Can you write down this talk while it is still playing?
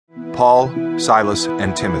Paul, Silas,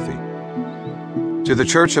 and Timothy. To the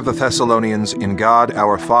church of the Thessalonians in God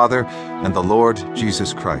our Father and the Lord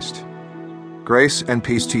Jesus Christ. Grace and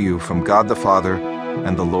peace to you from God the Father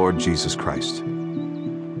and the Lord Jesus Christ.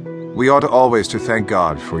 We ought always to thank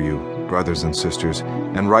God for you, brothers and sisters,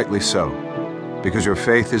 and rightly so, because your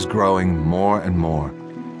faith is growing more and more,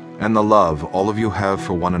 and the love all of you have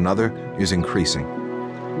for one another is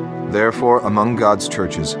increasing. Therefore, among God's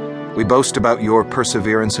churches, we boast about your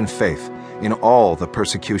perseverance and faith in all the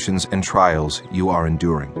persecutions and trials you are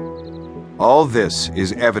enduring. All this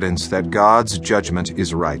is evidence that God's judgment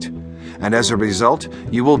is right, and as a result,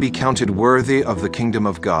 you will be counted worthy of the kingdom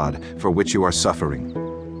of God for which you are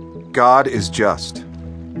suffering. God is just.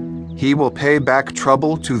 He will pay back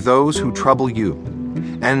trouble to those who trouble you,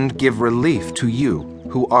 and give relief to you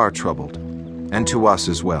who are troubled, and to us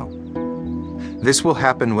as well. This will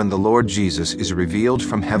happen when the Lord Jesus is revealed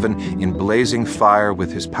from heaven in blazing fire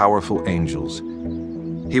with his powerful angels.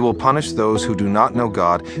 He will punish those who do not know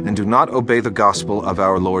God and do not obey the gospel of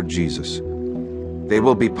our Lord Jesus. They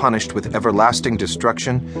will be punished with everlasting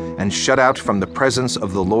destruction and shut out from the presence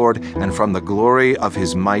of the Lord and from the glory of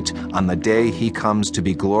his might on the day he comes to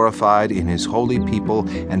be glorified in his holy people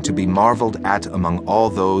and to be marveled at among all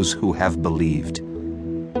those who have believed.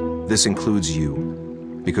 This includes you,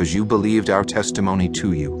 because you believed our testimony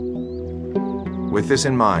to you. With this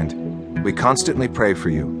in mind, we constantly pray for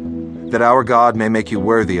you, that our God may make you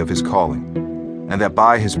worthy of his calling, and that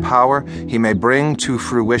by his power he may bring to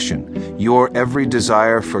fruition your every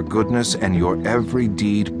desire for goodness and your every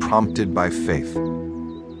deed prompted by faith.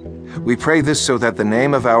 We pray this so that the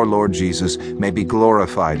name of our Lord Jesus may be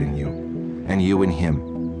glorified in you, and you in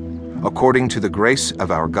him, according to the grace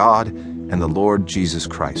of our God and the Lord Jesus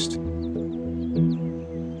Christ.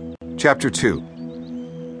 Chapter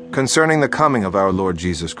 2. Concerning the coming of our Lord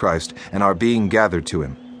Jesus Christ and our being gathered to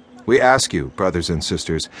him, we ask you, brothers and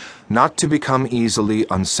sisters, not to become easily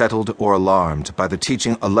unsettled or alarmed by the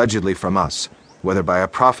teaching allegedly from us, whether by a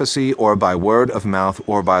prophecy or by word of mouth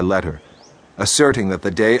or by letter, asserting that the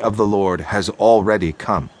day of the Lord has already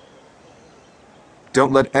come.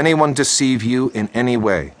 Don't let anyone deceive you in any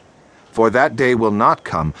way, for that day will not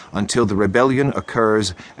come until the rebellion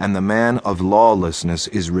occurs and the man of lawlessness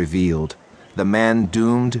is revealed, the man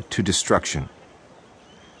doomed to destruction.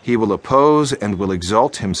 He will oppose and will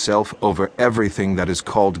exalt himself over everything that is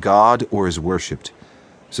called God or is worshipped,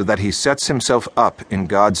 so that he sets himself up in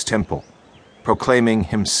God's temple, proclaiming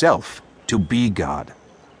himself to be God.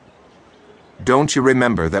 Don't you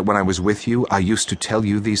remember that when I was with you, I used to tell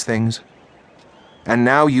you these things? And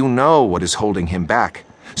now you know what is holding him back,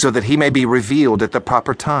 so that he may be revealed at the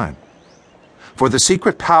proper time. For the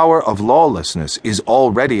secret power of lawlessness is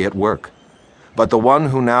already at work, but the one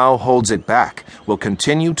who now holds it back will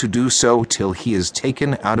continue to do so till he is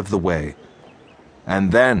taken out of the way.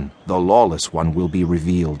 And then the lawless one will be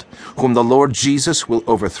revealed, whom the Lord Jesus will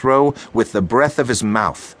overthrow with the breath of his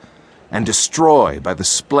mouth and destroy by the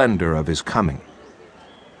splendor of his coming.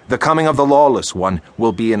 The coming of the lawless one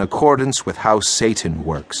will be in accordance with how Satan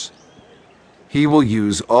works. He will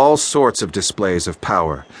use all sorts of displays of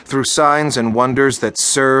power, through signs and wonders that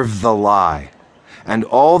serve the lie, and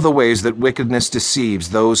all the ways that wickedness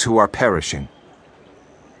deceives those who are perishing.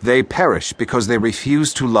 They perish because they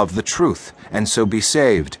refuse to love the truth, and so be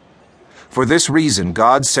saved. For this reason,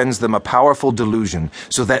 God sends them a powerful delusion,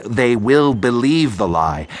 so that they will believe the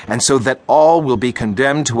lie, and so that all will be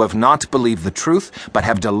condemned who have not believed the truth, but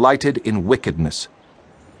have delighted in wickedness.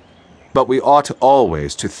 But we ought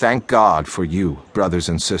always to thank God for you, brothers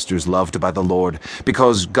and sisters loved by the Lord,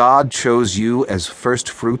 because God chose you as first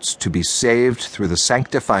fruits to be saved through the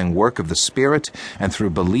sanctifying work of the Spirit and through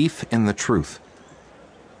belief in the truth.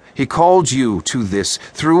 He called you to this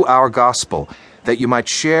through our gospel, that you might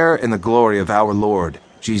share in the glory of our Lord,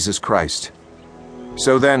 Jesus Christ.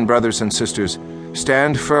 So then, brothers and sisters,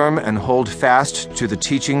 stand firm and hold fast to the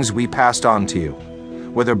teachings we passed on to you,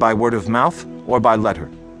 whether by word of mouth or by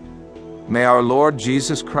letter. May our Lord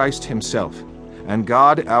Jesus Christ himself, and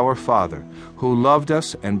God our Father, who loved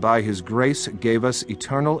us and by his grace gave us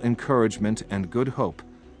eternal encouragement and good hope,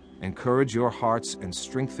 encourage your hearts and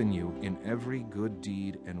strengthen you in every good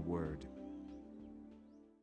deed and word.